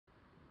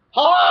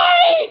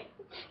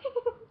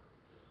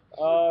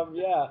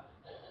Yeah.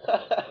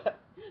 That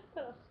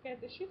scared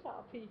the shit out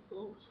of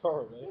people.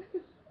 Sorry, mate.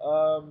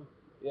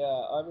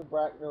 Yeah, I'm in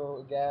Bracknell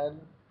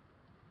again.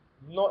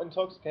 Not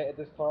intoxicated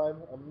this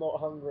time. I'm not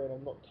hungry and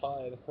I'm not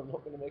tired. I'm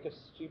not going to make a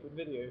stupid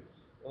video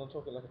when I'm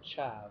talking like a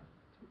chav.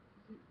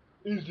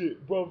 Is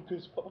it, bruv?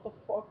 Because what the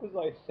fuck was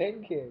I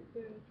thinking?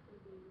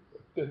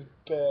 There's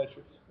bear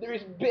trolleys. There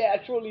is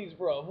bear trolleys,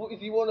 bruv. What is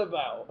he on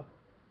about?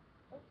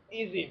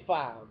 Is it,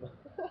 fam?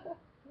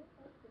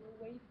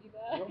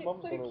 Your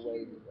mum's gonna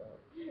wave you there.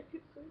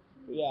 It's so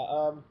cute.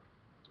 Yeah,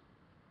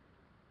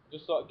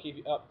 just sort of keep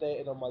you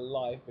updated on my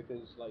life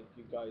because, like,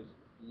 you guys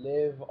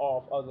live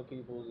off other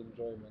people's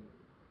enjoyment.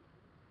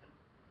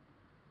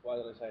 Why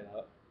did I say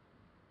that?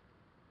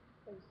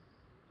 Because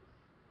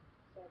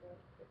said it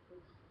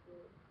because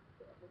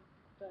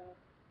whatever.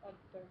 I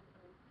don't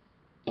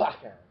know.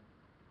 Backhand.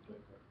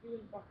 You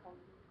and backhand.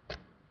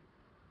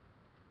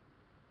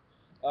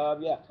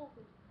 Yeah.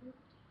 Talking.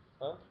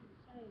 Huh?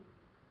 Insane.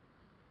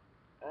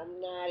 I'm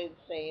not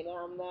insane.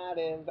 I'm not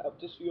in.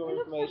 Just for your It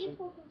looks like information.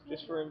 you're talking to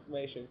Just me. for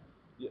information.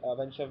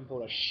 Avenged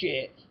Sevenfold are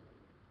shit.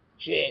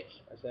 Shit.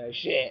 I say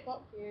shit.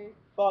 Fuck you.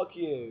 Fuck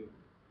you.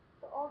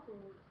 The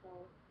argument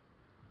though.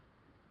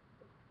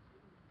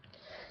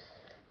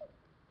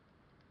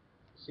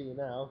 See you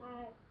now.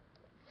 Hi.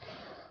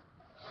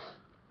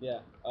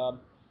 Yeah.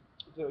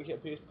 So we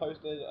get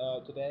posted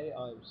today.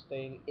 I'm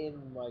staying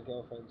in my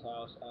girlfriend's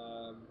house.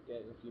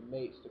 Getting a few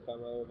mates to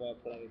come over,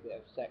 playing a bit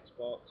of sex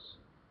box.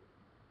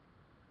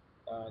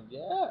 And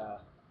yeah.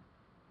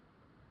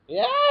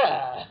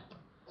 Yeah.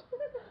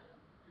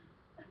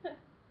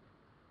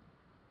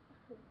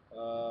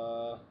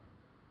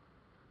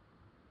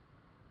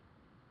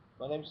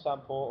 My name's Sam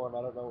Porter, and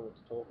I don't know what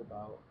to talk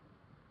about.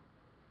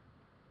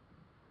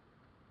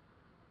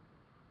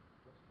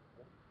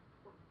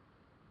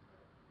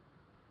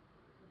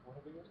 What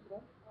have we got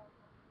today?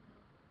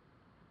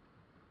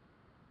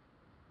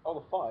 Oh,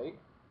 the fight.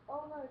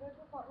 Oh no, don't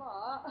talk like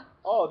that.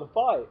 Oh, the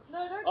fight!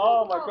 No, don't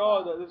Oh talk my about god,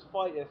 that. there was a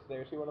fight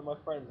yesterday between one of my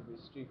friends and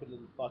this stupid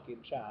little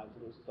fucking chavs,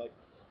 and it was just like,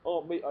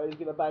 oh, mate, he's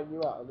gonna bang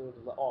you out, and they were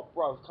just like, oh,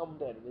 bro, come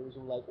then, and it was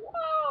all like,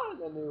 wow, and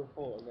then they all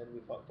fought, and then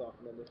we fucked off,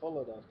 and then they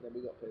followed us, and then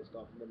we got pissed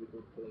off, and then we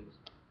called the police.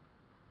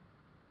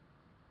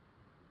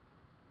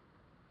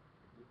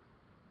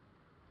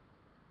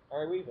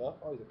 Harry Weaver?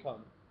 Oh, he's a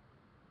cunt.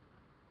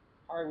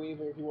 Harry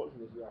Weaver, if you're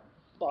watching this, you're a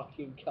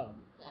fucking cunt.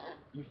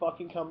 You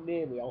fucking come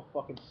near me, I'll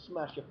fucking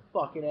smash your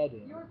fucking head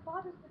in. You're as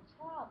bad as the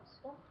chap.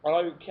 Stop. I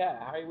don't care.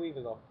 Harry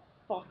Weaver's a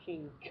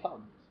fucking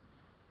cunt.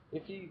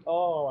 If he,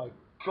 oh my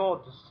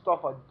god, the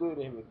stuff I'd do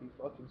to him if he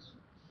fucking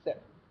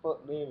set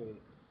foot near me.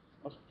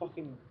 I'd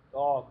fucking,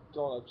 oh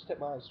god, I'd stick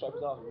my hand straight up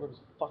his arse and rip his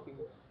fucking.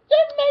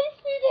 Don't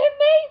mace me! Don't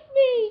mace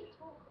me!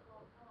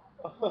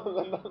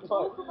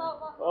 Talk about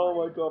that. Oh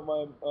my god,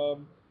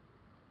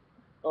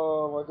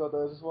 oh my god,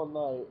 there was this one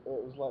night,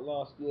 it was like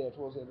last year,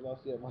 towards the end of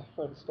last year, my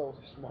friend stole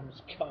his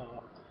mum's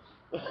car.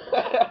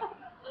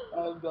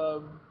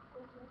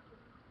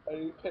 And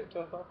he picked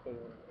us up in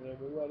it, and then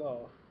we went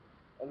off,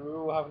 and we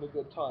were all having a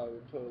good time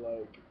until,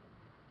 like,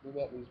 we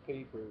met these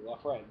people, our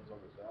friends,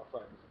 obviously, our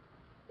friends.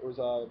 It was,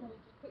 No, you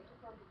just picked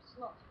up random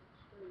sluts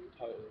from the street.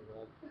 totally,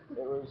 man.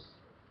 It was,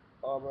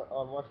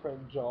 my friend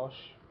Josh,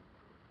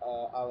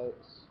 Alex,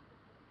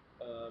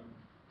 who was,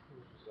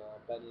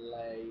 Ben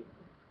Lay,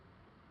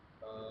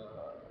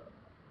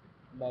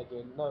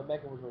 Megan, no,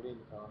 Megan was already in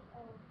the car. Oh.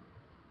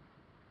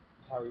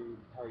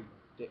 Harry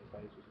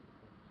Dickface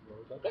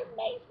was like, don't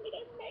mace me,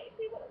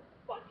 what a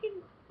fucking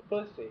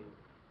pussy.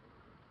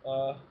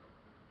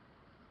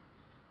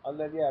 And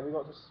then yeah, we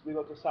got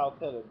to South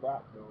Hill in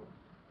Bracknell,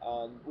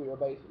 and we were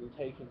basically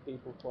taking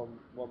people from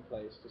one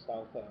place to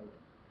South Hill,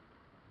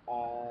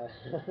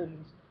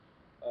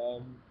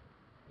 and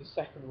the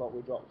second lot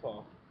we dropped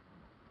off.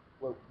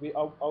 Well,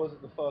 I was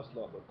at the first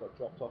lot that got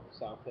dropped off at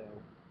South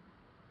Hill,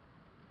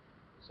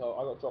 so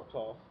I got dropped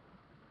off.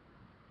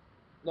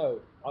 No,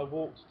 I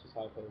walked to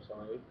South Hill,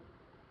 sorry,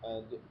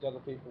 and the other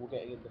people were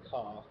getting in the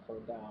car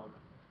coming down.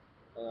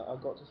 I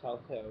got to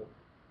South Hill,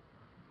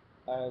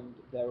 and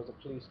there was a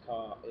police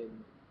car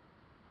in.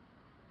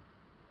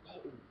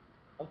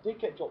 I did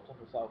get dropped off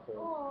at South Hill.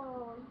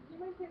 Oh, you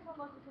make it sound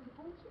like it's a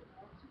bullshit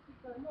now. You keep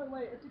going, no,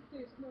 wait, I did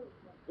this, no.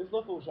 It's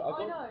not bullshit. I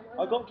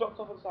know. I got dropped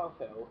off at South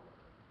Hill,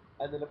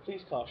 and then a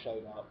police car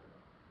showed up.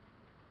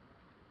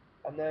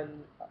 And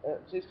then a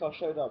police car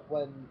showed up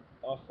when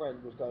our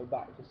friend was going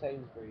back to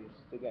Sainsbury's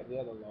to get the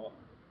other lot.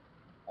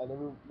 And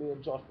then me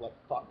and Josh were like,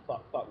 fuck,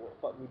 what the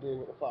fuck we do,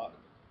 what the fuck?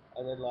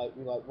 And then like,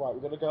 we're like, right,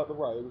 we're gonna go up the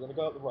road, and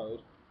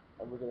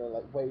we're gonna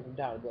like wave them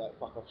down and be like,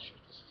 fuck off, just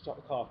stop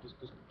the car, just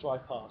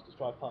drive past.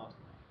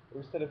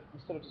 And instead of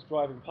just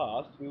driving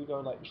past, we were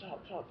going like, shut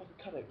up, fucking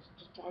cut it,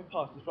 just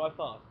drive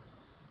past.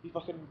 He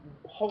fucking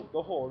honked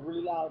the horn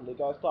really loudly,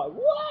 guys started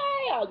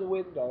way out the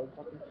window and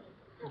fucking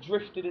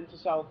drifted into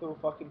South Hill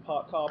fucking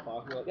car park.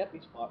 We were like, yep,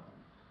 he's fucked.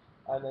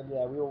 And then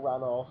yeah, we all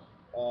ran off.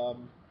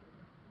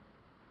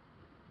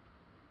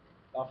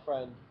 Our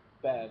friend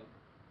Ben,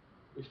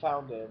 we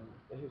found him.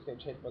 He was getting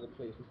chased by the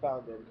police. We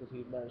found him because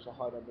he managed to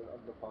hide under an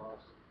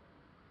underpass,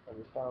 and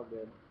we found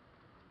him.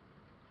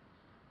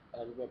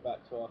 and we went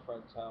back to our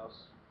friend's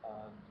house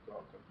and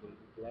got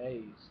completely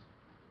blazed.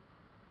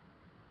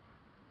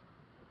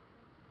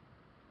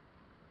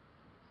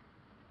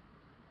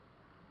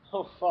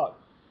 Oh fuck.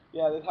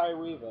 Yeah, there's Harry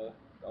Weaver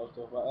that I was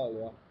talking about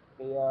earlier.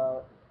 He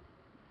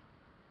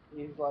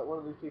he's like one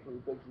of these people who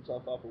bigs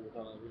himself up all the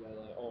time, you know,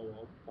 like, oh,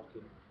 I'll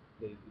fucking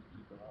leave these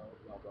people out,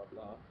 blah blah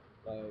blah.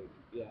 Like,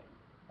 yeah.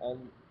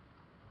 And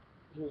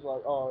he was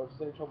like, oh, if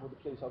there's any trouble with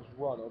the police, I'll just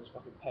run, I'll just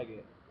fucking peg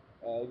it.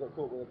 He got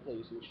caught with the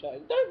police, he was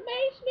shouting, don't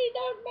mace me,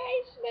 don't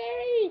mace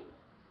me!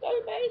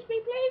 Don't mace me,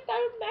 please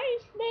don't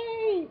mace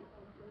me!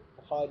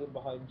 Hiding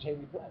behind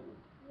Jamie Black.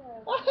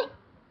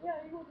 Yeah,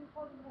 he was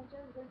hiding behind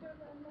Jerry going, don't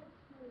let him make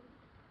me.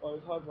 I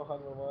was hiding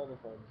behind one of my other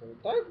friends saying,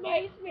 don't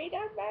mace me,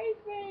 don't mace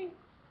me!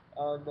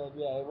 And then,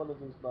 yeah, one of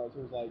these nights,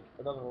 he was like,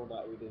 another all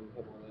night we did with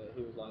him on it,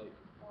 he was like,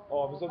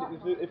 oh,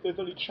 if there's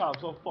only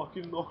chavs, I'll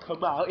fucking knock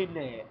them out in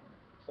there.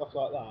 Stuff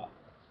like that.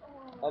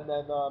 And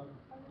then,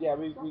 yeah,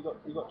 we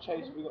got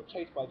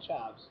chased by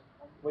chavs.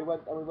 We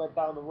went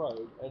down the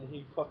road, and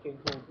he fucking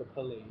called the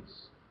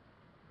police.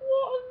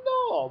 What a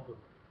knob!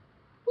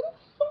 What a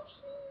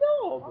fucking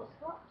knob! I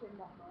slapped him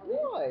that night.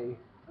 Why?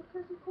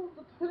 Because he called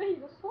the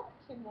police. I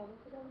slapped him once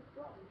because I was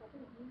drunk. I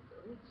think you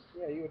did.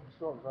 Yeah, you were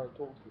drunk trying to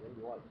talk to me, and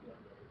you liked it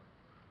anyway.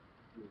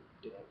 You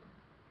dick.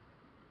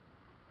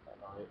 That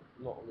night,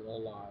 not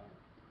gonna lie.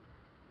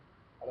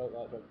 I don't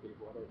like drunk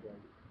people, I don't drink.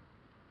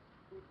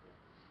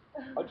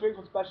 I drink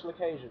on special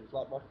occasions,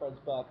 like my friend's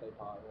birthday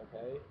party,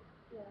 okay?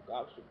 Yeah. The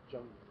absolute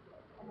jungle.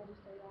 And when you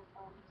stayed on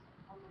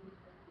and when you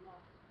stayed on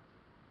last.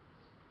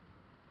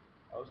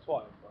 I was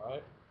twice,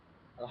 right?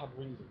 And I had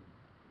reason.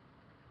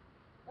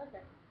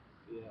 Okay.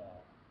 Yeah.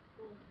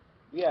 Cool.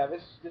 Yeah,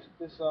 this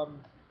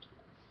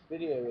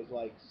video is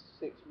like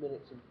 6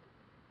 minutes and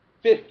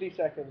 50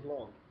 seconds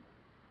long.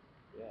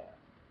 Yeah.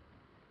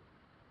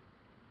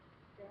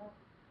 Yeah.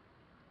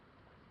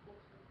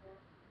 Awesome, yeah.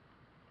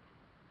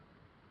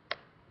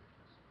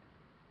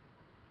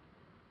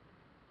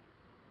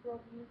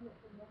 Rob, using it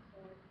from this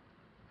side.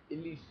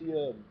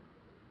 Elysium.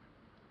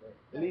 No,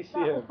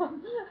 Elysium. that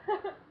one.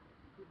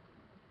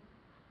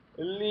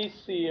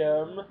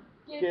 Elysium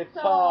Guitar.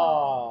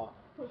 guitar.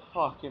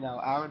 Fucking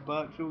hell, Aaron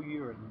Birchall,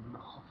 you're a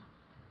knob.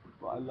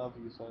 But I love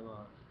you so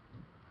much.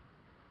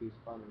 He's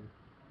funny.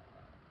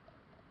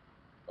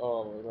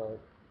 Oh my god.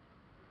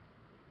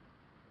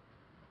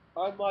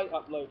 I might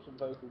upload some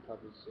vocal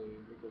covers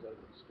soon because I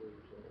can stream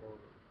so long.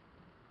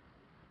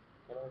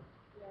 Can I?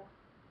 Yeah.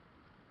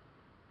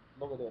 I'm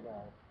not gonna do it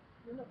now.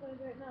 You're not going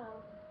to do it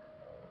now?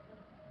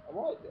 I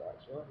might do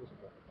actually. I might do some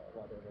vocal covers. I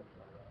might do a vocal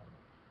cover now.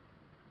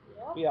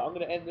 Yeah. But yeah, I'm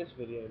gonna end this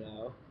video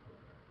now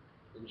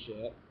and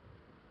shit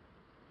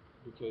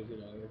because you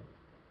know.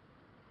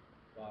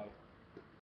 Bye.